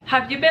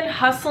Have you been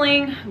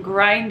hustling,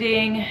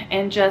 grinding,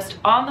 and just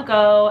on the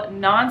go,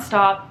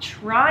 nonstop,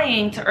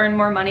 trying to earn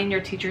more money in your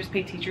Teachers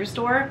Pay Teacher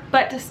store?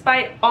 But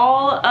despite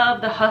all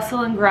of the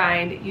hustle and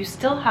grind, you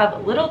still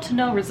have little to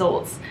no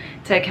results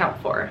to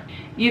account for.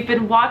 You've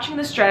been watching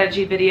the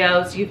strategy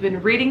videos, you've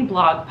been reading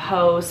blog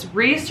posts,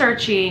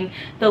 researching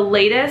the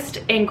latest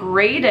and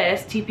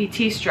greatest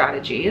TPT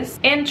strategies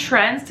and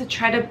trends to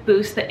try to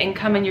boost the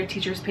income in your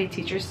Teachers Pay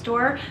Teacher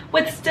store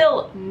with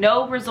still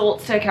no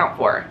results to account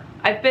for.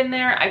 I've been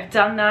there, I've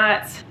done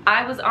that.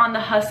 I was on the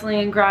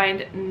hustling and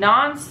grind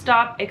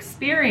non-stop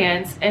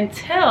experience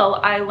until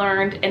I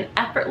learned an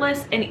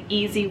effortless and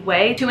easy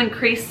way to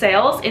increase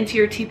sales into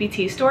your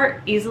TPT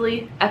store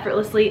easily,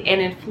 effortlessly, and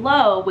in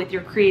flow with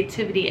your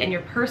creativity and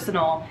your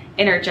personal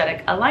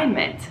energetic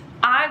alignment.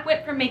 I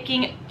went from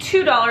making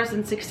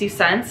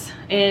 $2.60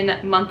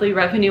 in monthly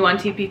revenue on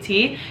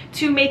TPT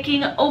to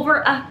making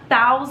over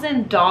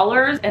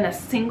 $1,000 in a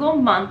single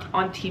month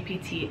on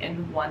TPT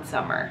in one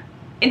summer.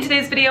 In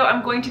today's video,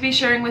 I'm going to be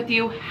sharing with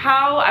you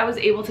how I was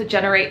able to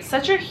generate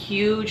such a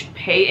huge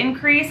pay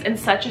increase in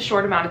such a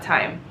short amount of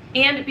time.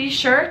 And be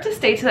sure to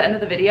stay to the end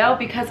of the video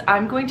because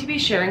I'm going to be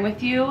sharing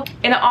with you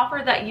an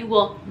offer that you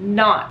will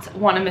not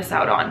want to miss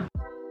out on.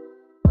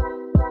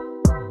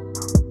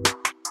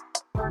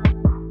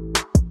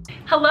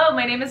 Hello,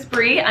 my name is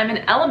Bree. I'm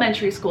an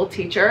elementary school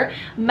teacher,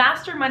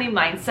 master money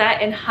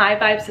mindset, and high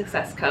vibe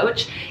success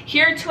coach,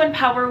 here to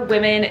empower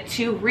women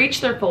to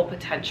reach their full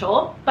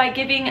potential by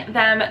giving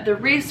them the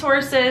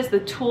resources,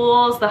 the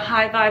tools, the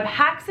high vibe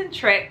hacks and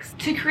tricks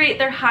to create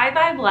their high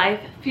vibe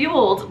life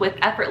fueled with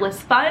effortless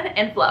fun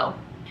and flow.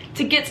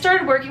 To get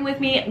started working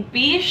with me,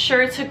 be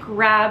sure to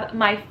grab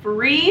my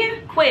free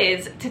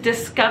quiz to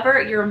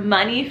discover your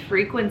money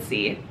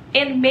frequency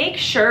and make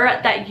sure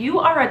that you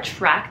are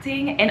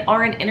attracting and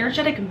are an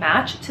energetic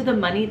match to the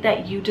money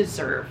that you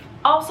deserve.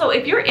 Also,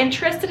 if you're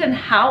interested in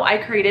how I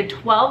created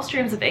 12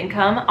 streams of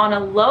income on a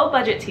low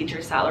budget teacher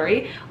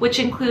salary, which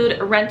include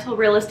rental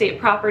real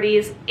estate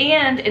properties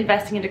and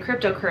investing into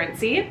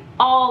cryptocurrency,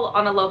 all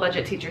on a low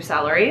budget teacher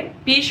salary,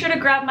 be sure to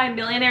grab my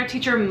Millionaire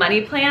Teacher Money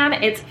Plan.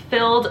 It's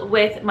filled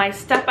with my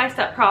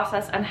step-by-step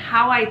process on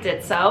how I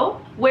did so,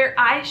 where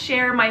I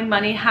share my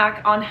money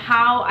hack on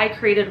how I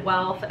created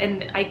wealth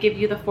and I give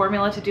you the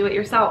formula to do it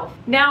yourself.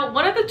 Now,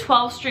 one of the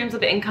 12 streams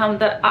of income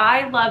that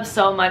I love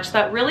so much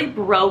that really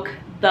broke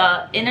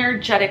the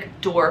energetic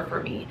door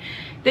for me.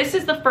 This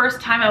is the first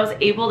time I was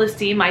able to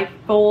see my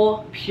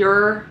full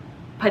pure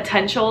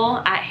potential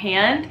at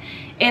hand,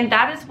 and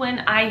that is when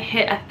I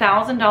hit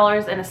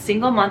 $1,000 in a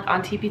single month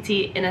on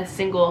TPT in a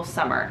single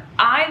summer.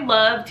 I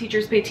love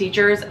Teachers Pay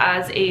Teachers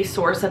as a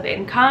source of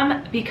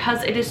income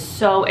because it is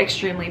so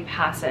extremely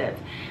passive.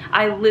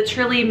 I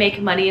literally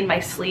make money in my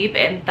sleep,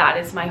 and that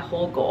is my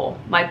whole goal.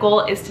 My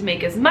goal is to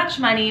make as much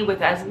money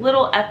with as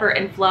little effort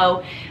and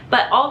flow,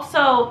 but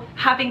also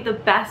having the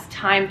best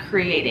time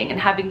creating and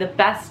having the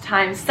best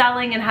time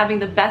selling and having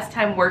the best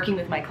time working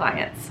with my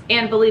clients.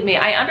 And believe me,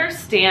 I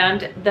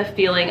understand the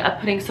feeling of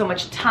putting so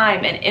much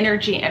time and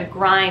energy and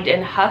grind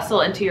and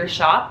hustle into your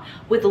shop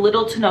with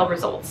little to no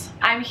results.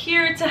 I'm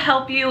here to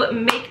help you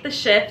make the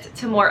shift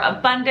to more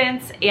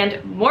abundance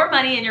and more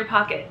money in your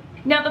pocket.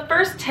 Now, the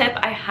first tip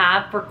I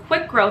have for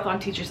quick growth on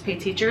Teachers Pay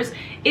Teachers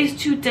is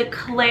to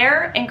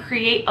declare and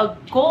create a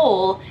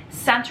goal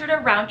centered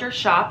around your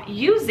shop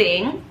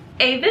using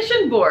a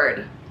vision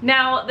board.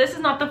 Now, this is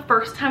not the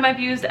first time I've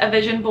used a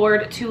vision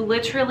board to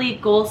literally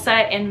goal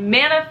set and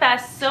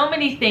manifest so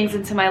many things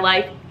into my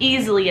life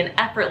easily and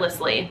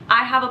effortlessly.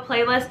 I have a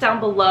playlist down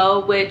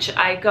below which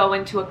I go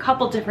into a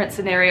couple different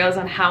scenarios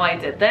on how I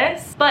did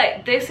this,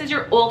 but this is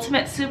your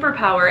ultimate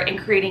superpower in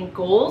creating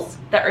goals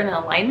that are in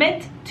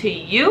alignment to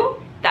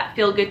you, that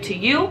feel good to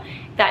you,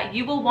 that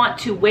you will want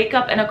to wake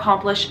up and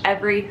accomplish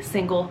every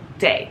single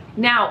day.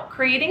 Now,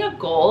 creating a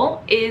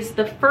goal is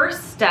the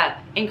first step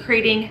in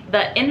creating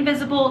the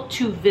invisible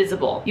to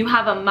visible. You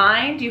have a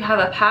mind, you have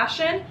a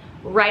passion.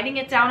 Writing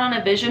it down on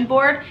a vision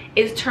board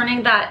is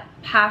turning that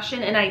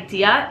passion and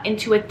idea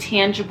into a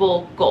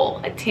tangible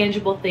goal, a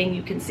tangible thing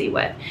you can see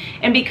with.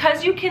 And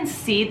because you can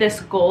see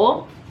this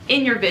goal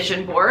in your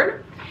vision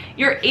board,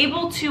 you're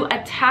able to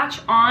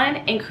attach on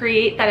and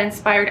create that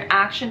inspired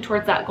action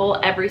towards that goal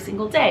every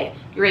single day.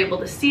 You're able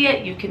to see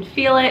it, you can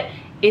feel it,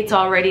 it's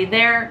already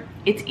there,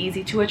 it's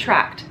easy to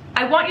attract.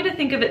 I want you to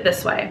think of it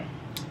this way.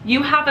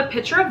 You have a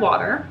pitcher of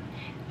water,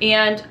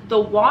 and the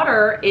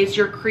water is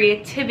your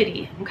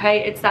creativity,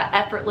 okay? It's that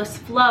effortless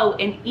flow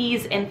and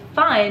ease and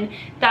fun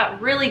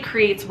that really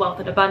creates wealth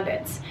and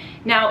abundance.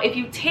 Now, if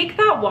you take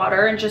that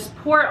water and just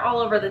pour it all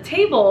over the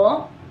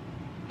table,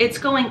 it's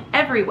going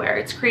everywhere.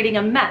 It's creating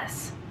a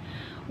mess.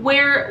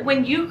 Where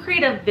when you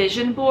create a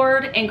vision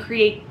board and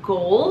create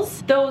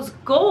goals, those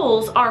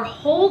goals are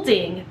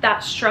holding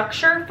that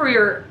structure for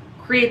your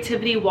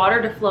creativity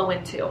water to flow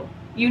into.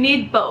 You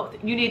need both.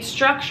 You need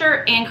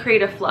structure and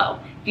creative flow.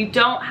 If you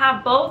don't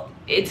have both,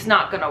 it's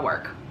not gonna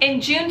work. In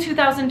June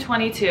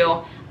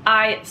 2022,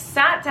 I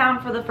sat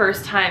down for the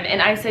first time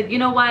and I said, you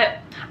know what?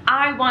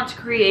 I want to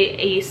create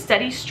a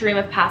steady stream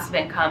of passive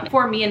income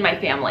for me and my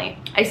family.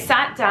 I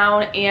sat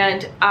down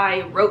and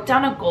I wrote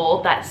down a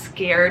goal that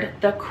scared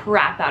the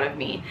crap out of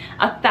me.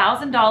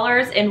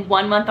 $1,000 in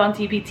 1 month on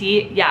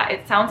TPT. Yeah,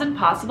 it sounds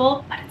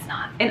impossible, but it's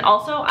not. And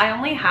also I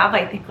only have,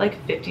 I think,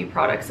 like 50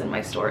 products in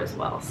my store as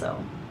well.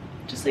 So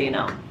just so you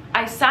know.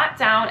 I sat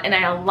down and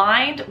I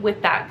aligned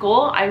with that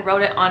goal. I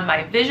wrote it on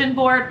my vision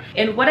board.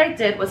 And what I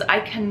did was I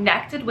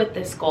connected with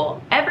this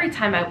goal every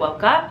time I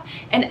woke up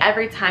and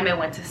every time I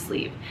went to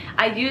sleep.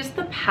 I used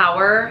the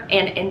power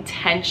and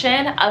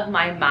intention of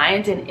my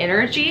mind and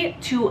energy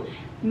to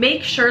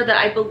make sure that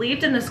I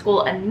believed in this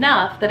goal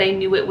enough that I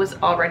knew it was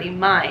already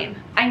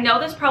mine. I know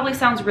this probably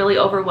sounds really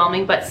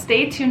overwhelming, but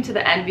stay tuned to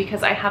the end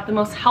because I have the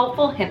most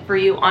helpful hint for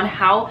you on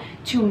how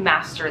to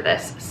master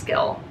this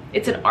skill.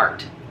 It's an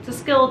art. It's a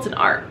skill, it's an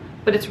art,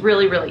 but it's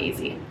really, really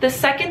easy. The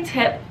second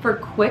tip for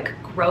quick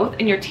growth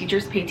in your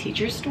Teachers Pay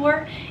Teachers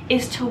store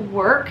is to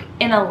work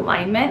in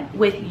alignment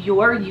with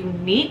your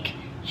unique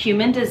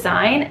human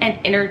design and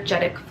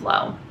energetic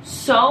flow.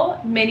 So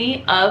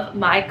many of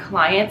my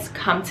clients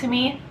come to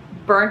me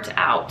burnt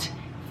out,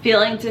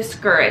 feeling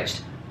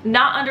discouraged,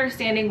 not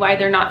understanding why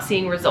they're not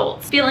seeing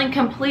results, feeling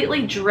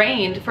completely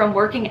drained from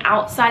working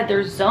outside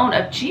their zone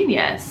of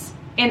genius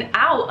and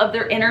out of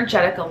their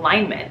energetic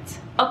alignment.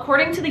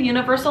 According to the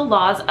universal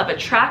laws of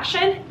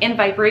attraction and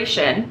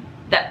vibration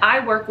that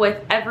I work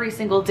with every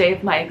single day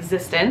of my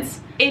existence,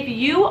 if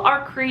you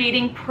are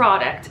creating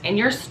product in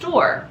your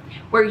store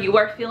where you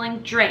are feeling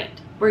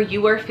drained, where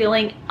you are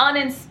feeling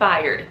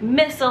uninspired,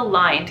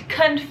 misaligned,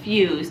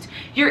 confused,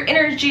 your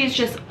energy is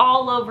just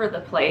all over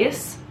the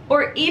place,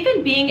 or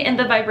even being in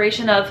the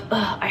vibration of,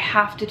 I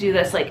have to do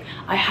this, like,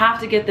 I have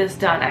to get this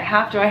done, I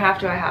have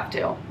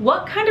to.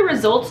 What kind of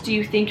results do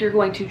you think you're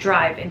going to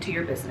drive into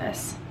your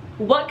business?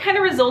 What kind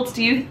of results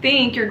do you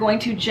think you're going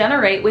to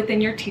generate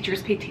within your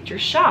Teachers Pay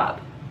Teachers shop?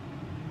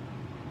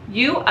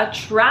 You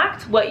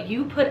attract what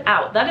you put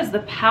out. That is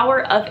the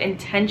power of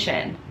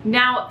intention.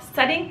 Now,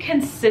 setting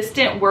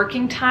consistent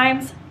working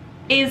times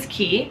is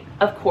key,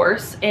 of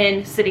course,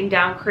 in sitting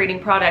down,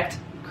 creating product,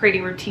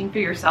 creating routine for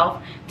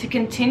yourself to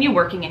continue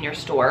working in your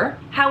store.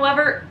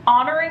 However,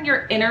 honoring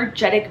your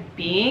energetic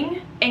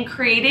being and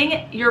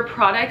creating your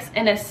products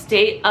in a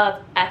state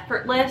of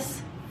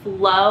effortless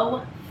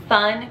flow,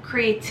 fun,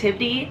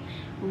 creativity,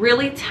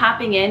 really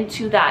tapping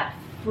into that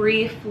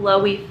free,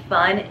 flowy,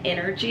 fun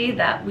energy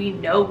that we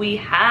know we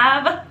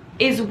have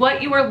is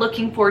what you are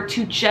looking for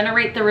to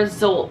generate the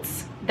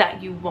results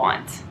that you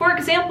want. For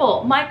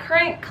example, my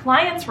current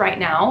clients right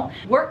now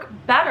work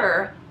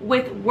better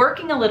with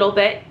working a little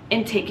bit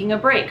and taking a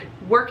break,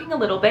 working a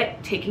little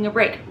bit, taking a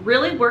break.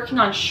 Really working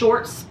on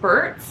short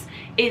spurts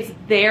is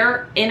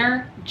their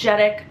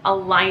energetic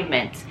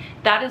alignment.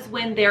 That is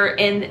when they're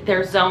in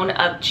their zone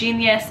of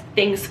genius.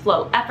 Things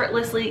flow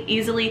effortlessly,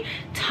 easily.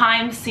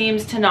 Time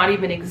seems to not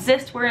even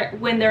exist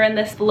when they're in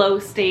this flow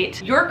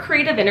state. Your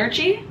creative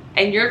energy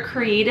and your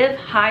creative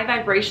high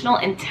vibrational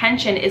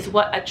intention is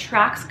what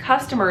attracts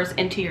customers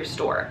into your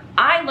store.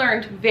 I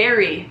learned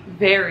very,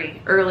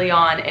 very early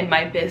on in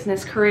my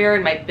business career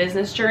and my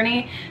business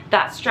journey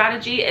that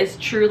strategy is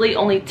truly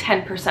only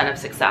 10% of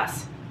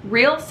success.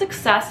 Real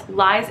success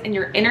lies in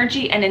your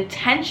energy and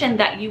intention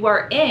that you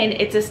are in.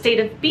 It's a state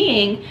of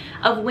being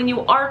of when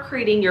you are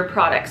creating your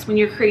products, when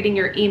you're creating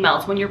your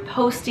emails, when you're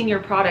posting your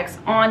products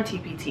on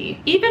TPT,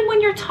 even when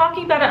you're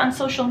talking about it on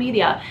social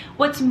media.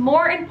 What's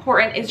more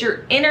important is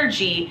your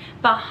energy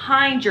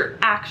behind your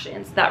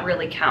actions that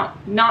really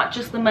count, not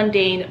just the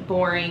mundane,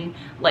 boring,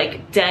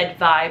 like dead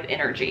vibe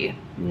energy.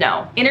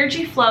 No,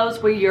 energy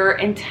flows where your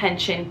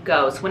intention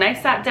goes. When I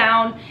sat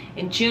down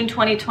in June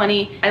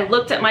 2020, I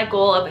looked at my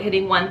goal of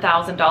hitting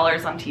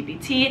 $1,000 on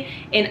TPT,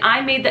 and I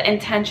made the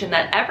intention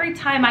that every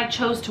time I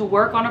chose to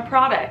work on a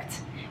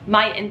product,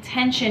 my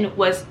intention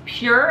was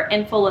pure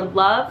and full in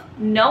love,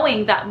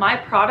 knowing that my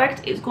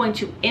product is going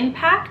to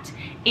impact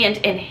and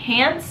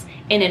enhance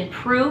and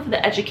improve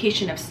the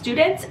education of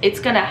students. It's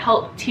going to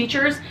help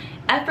teachers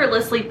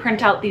effortlessly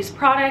print out these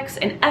products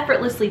and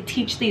effortlessly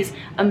teach these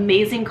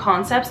amazing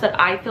concepts that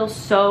I feel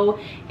so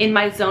in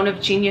my zone of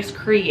genius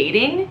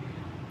creating.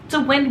 It's a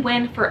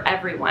win-win for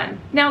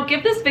everyone. Now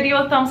give this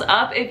video a thumbs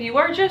up if you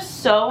are just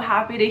so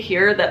happy to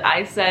hear that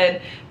I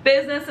said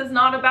business is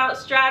not about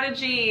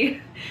strategy.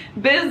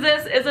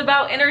 Business is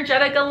about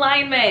energetic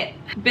alignment.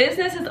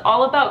 Business is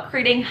all about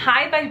creating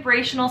high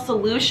vibrational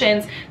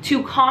solutions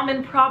to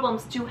common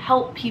problems to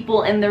help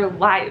people in their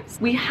lives.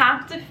 We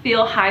have to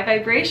feel high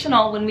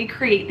vibrational when we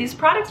create these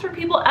products for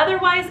people.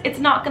 Otherwise, it's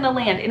not gonna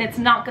land and it's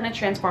not gonna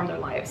transform their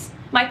lives.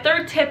 My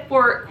third tip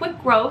for quick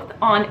growth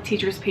on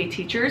Teachers Pay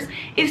Teachers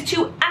is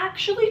to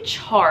actually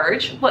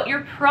charge what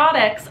your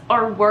products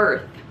are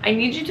worth. I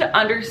need you to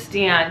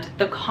understand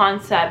the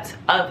concept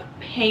of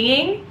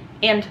paying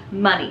and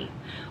money.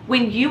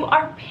 When you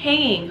are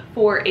paying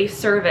for a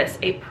service,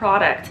 a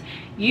product,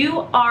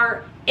 you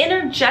are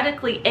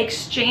energetically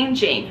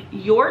exchanging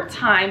your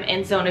time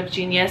and zone of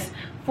genius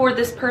for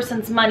this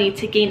person's money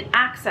to gain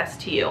access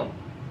to you.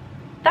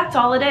 That's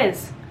all it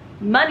is.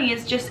 Money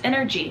is just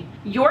energy.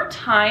 Your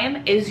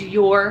time is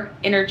your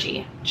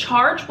energy.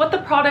 Charge what the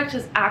product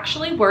is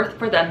actually worth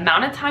for the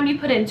amount of time you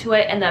put into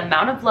it and the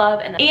amount of love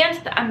and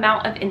the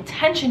amount of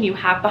intention you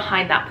have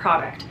behind that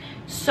product.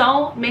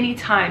 So many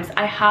times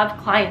I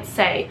have clients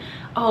say,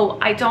 oh,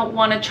 I don't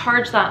want to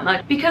charge that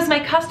much because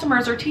my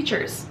customers are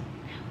teachers.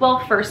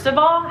 Well, first of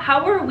all,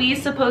 how are we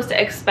supposed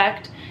to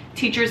expect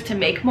teachers to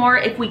make more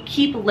if we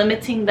keep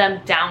limiting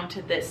them down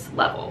to this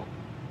level?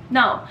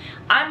 No,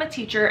 I'm a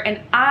teacher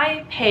and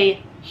I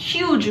pay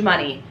huge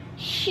money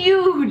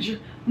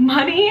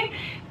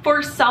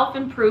for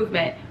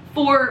self-improvement,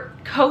 for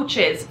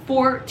coaches,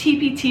 for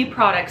TPT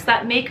products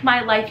that make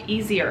my life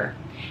easier.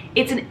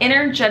 It's an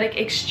energetic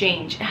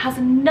exchange. It has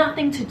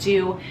nothing to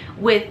do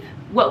with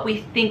what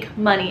we think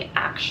money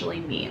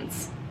actually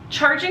means.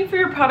 Charging for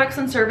your products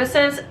and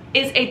services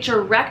is a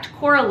direct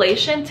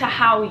correlation to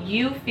how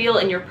you feel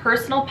in your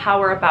personal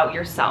power about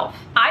yourself.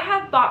 I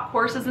have bought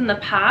courses in the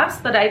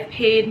past that I've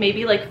paid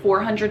maybe like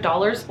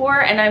 $400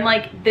 for, and I'm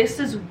like, this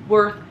is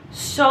worth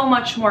so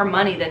much more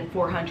money than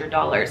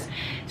 $400.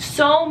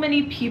 So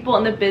many people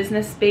in the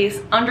business space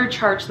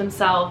undercharge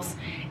themselves,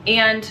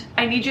 and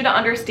I need you to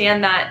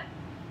understand that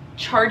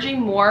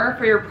charging more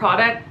for your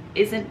product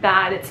isn't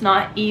bad, it's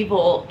not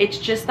evil, it's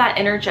just that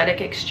energetic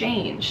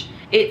exchange.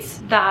 It's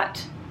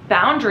that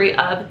boundary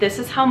of this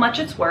is how much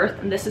it's worth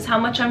and this is how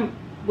much I'm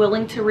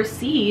willing to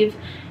receive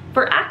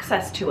for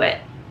access to it.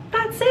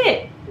 That's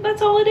it.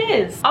 That's all it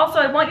is. Also,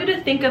 I want you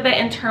to think of it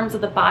in terms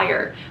of the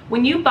buyer.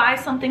 When you buy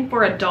something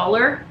for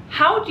 $1,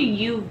 how do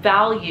you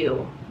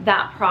value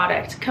that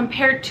product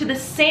compared to the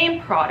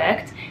same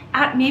product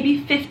at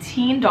maybe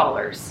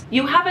 $15?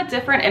 You have a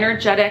different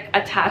energetic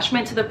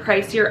attachment to the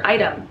price of your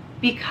item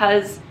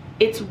because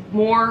it's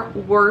more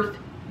worth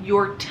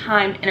your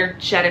time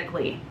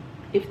energetically,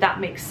 if that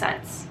makes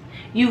sense.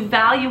 You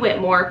value it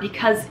more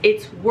because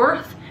it's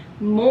worth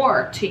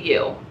more to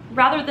you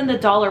rather than the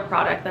dollar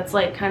product that's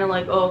like kind of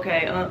like, oh,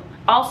 okay.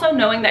 Also,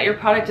 knowing that your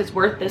product is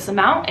worth this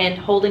amount and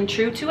holding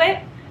true to it,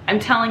 I'm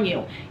telling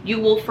you, you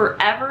will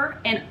forever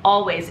and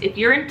always, if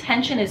your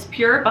intention is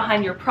pure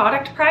behind your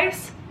product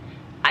price,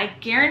 I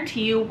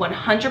guarantee you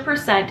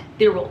 100%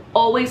 there will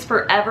always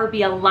forever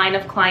be a line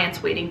of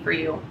clients waiting for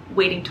you,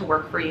 waiting to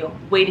work for you,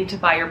 waiting to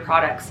buy your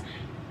products.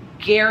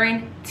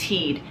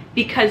 Guaranteed,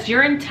 because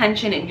your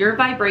intention and your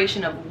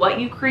vibration of what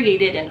you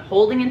created and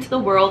holding into the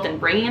world and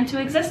bringing into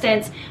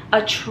existence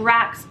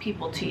attracts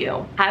people to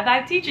you. High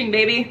vibe teaching,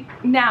 baby.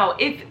 Now,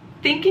 if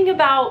thinking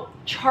about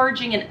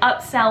charging and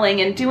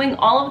upselling and doing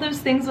all of those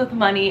things with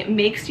money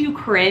makes you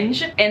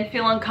cringe and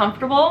feel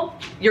uncomfortable,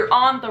 you're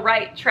on the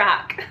right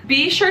track.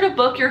 Be sure to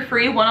book your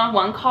free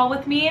one-on-one call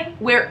with me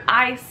where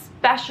I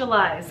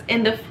specialize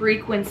in the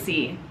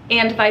frequency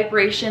and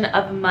vibration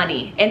of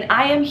money, and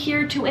I am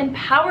here to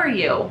empower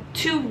you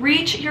to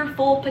reach your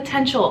full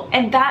potential,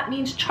 and that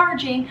means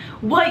charging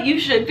what you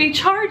should be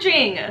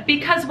charging,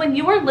 because when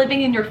you are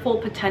living in your full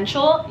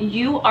potential,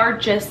 you are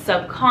just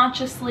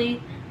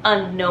subconsciously,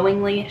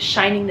 unknowingly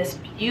shining this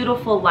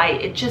beautiful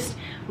light. It just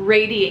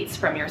radiates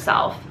from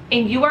yourself,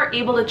 and you are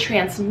able to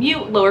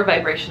transmute lower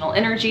vibrational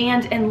energy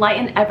and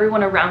enlighten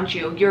everyone around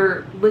you.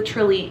 You're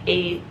literally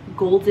a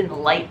golden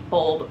light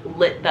bulb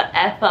lit the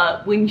F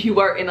up when you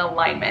are in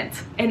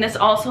alignment. And this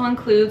also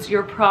includes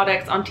your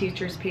products on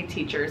Teachers Pay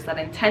Teachers. That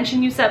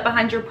intention you set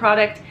behind your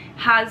product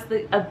has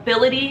the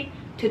ability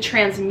to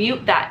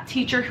transmute that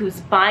teacher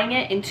who's buying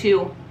it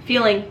into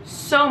feeling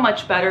so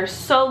much better,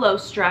 so low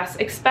stress,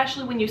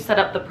 especially when you set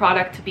up the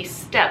product to be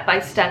step by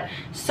step,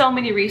 so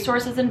many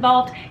resources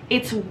involved.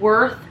 It's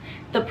worth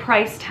the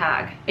price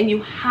tag, and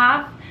you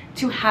have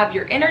to have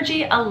your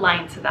energy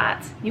aligned to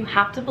that. You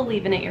have to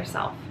believe in it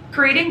yourself.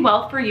 Creating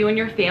wealth for you and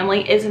your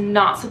family is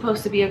not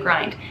supposed to be a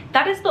grind.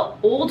 That is the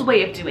old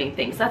way of doing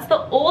things. That's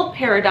the old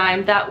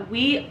paradigm that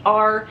we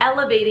are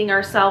elevating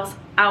ourselves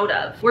out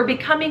of. We're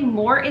becoming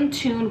more in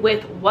tune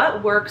with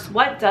what works,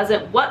 what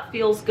doesn't, what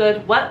feels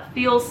good, what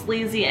feels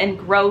sleazy and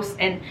gross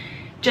and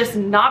just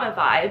not a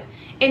vibe,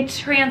 and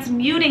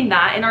transmuting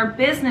that in our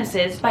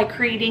businesses by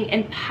creating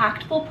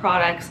impactful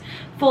products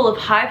full of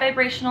high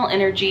vibrational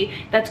energy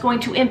that's going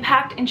to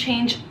impact and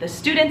change the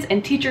students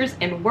and teachers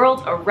and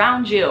world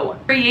around you.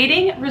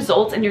 Creating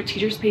results in your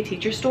Teachers Pay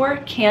Teacher store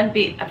can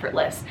be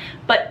effortless,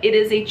 but it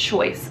is a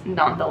choice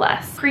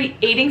nonetheless.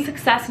 Creating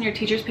success in your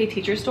Teachers Pay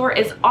Teacher store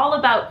is all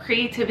about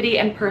creativity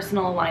and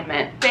personal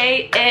alignment.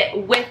 Say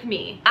it with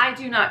me. I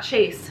do not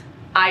chase,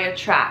 I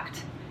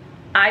attract.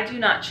 I do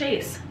not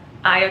chase,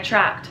 I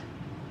attract.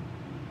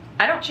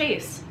 I don't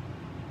chase,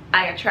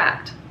 I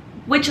attract.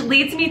 Which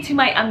leads me to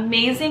my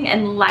amazing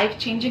and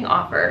life-changing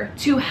offer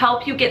to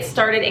help you get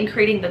started in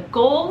creating the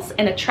goals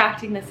and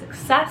attracting the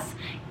success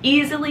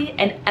easily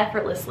and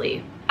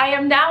effortlessly. I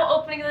am now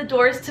opening the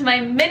doors to my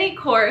mini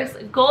course,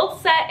 Goal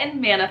Set and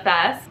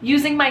Manifest,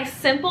 using my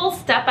simple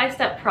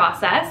step-by-step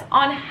process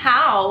on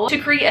how to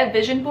create a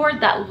vision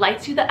board that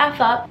lights you the F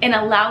up and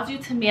allows you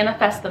to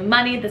manifest the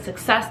money, the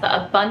success,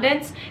 the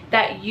abundance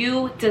that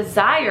you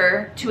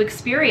desire to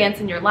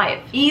experience in your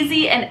life.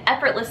 Easy and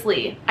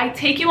effortlessly. I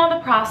take you on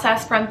the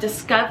process from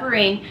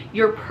discovering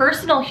your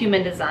personal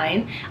human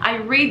design. I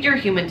read your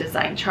human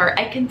design chart.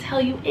 I can tell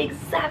you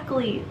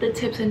exactly the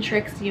tips and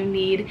tricks you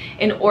need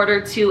in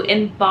order to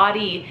embody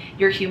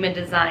your human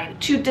design,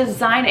 to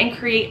design and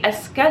create a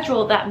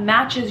schedule that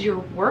matches your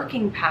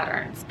working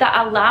patterns,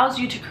 that allows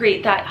you to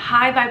create that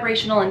high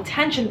vibrational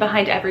intention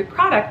behind every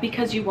product,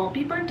 because you won't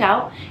be burnt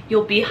out,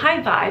 you'll be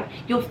high vibe,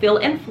 you'll feel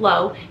in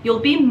flow,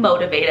 you'll be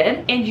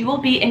motivated, and you will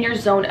be in your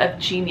zone of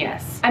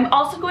genius. I'm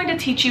also going to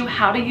teach you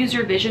how to use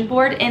your vision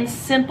board in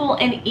simple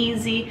and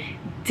easy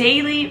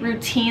daily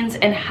routines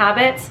and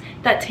habits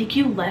that take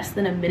you less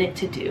than a minute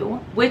to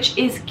do, which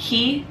is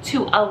key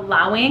to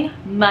allowing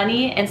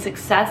money and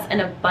success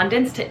and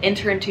abundance to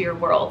enter into your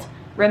world.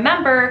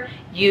 Remember,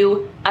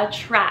 you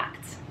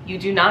attract. You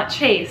do not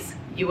chase,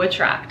 you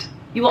attract.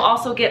 You will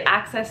also get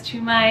access to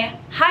my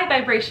high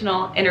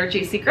vibrational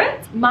energy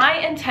secrets. My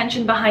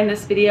intention behind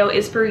this video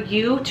is for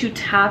you to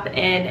tap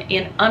in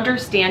and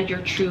understand your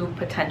true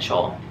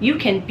potential. You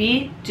can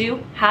be,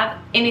 do, have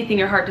anything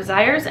your heart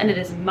desires, and it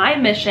is my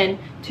mission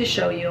to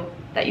show you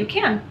that you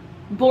can.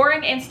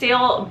 Boring and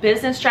stale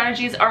business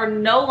strategies are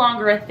no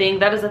longer a thing.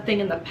 That is a thing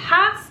in the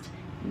past.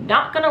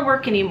 Not gonna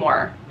work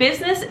anymore.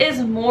 Business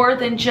is more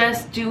than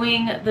just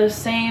doing the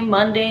same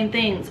mundane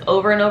things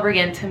over and over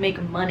again to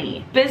make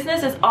money.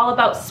 Business is all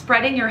about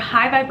spreading your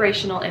high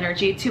vibrational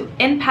energy to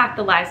impact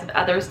the lives of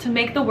others, to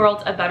make the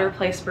world a better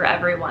place for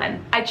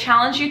everyone. I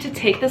challenge you to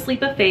take this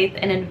leap of faith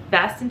and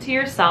invest into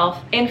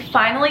yourself and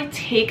finally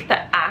take the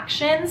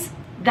actions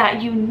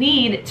that you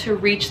need to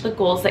reach the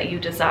goals that you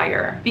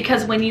desire.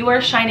 Because when you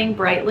are shining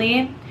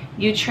brightly,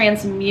 you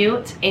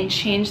transmute and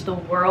change the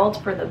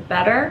world for the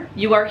better.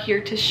 You are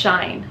here to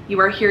shine.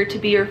 You are here to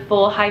be your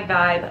full high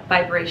vibe,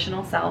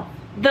 vibrational self.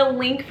 The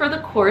link for the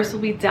course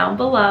will be down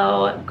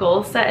below,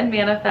 Goal Set and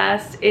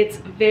Manifest. It's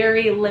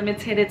very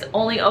limited. It's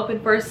only open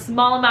for a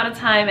small amount of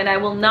time, and I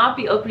will not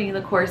be opening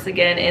the course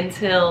again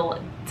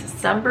until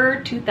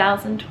December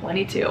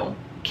 2022.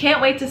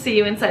 Can't wait to see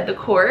you inside the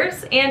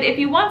course. And if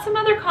you want some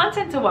other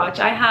content to watch,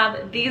 I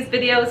have these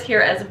videos here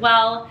as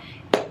well.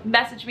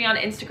 Message me on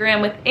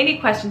Instagram with any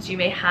questions you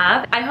may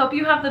have. I hope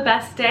you have the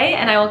best day,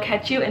 and I will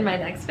catch you in my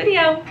next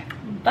video.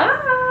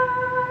 Bye!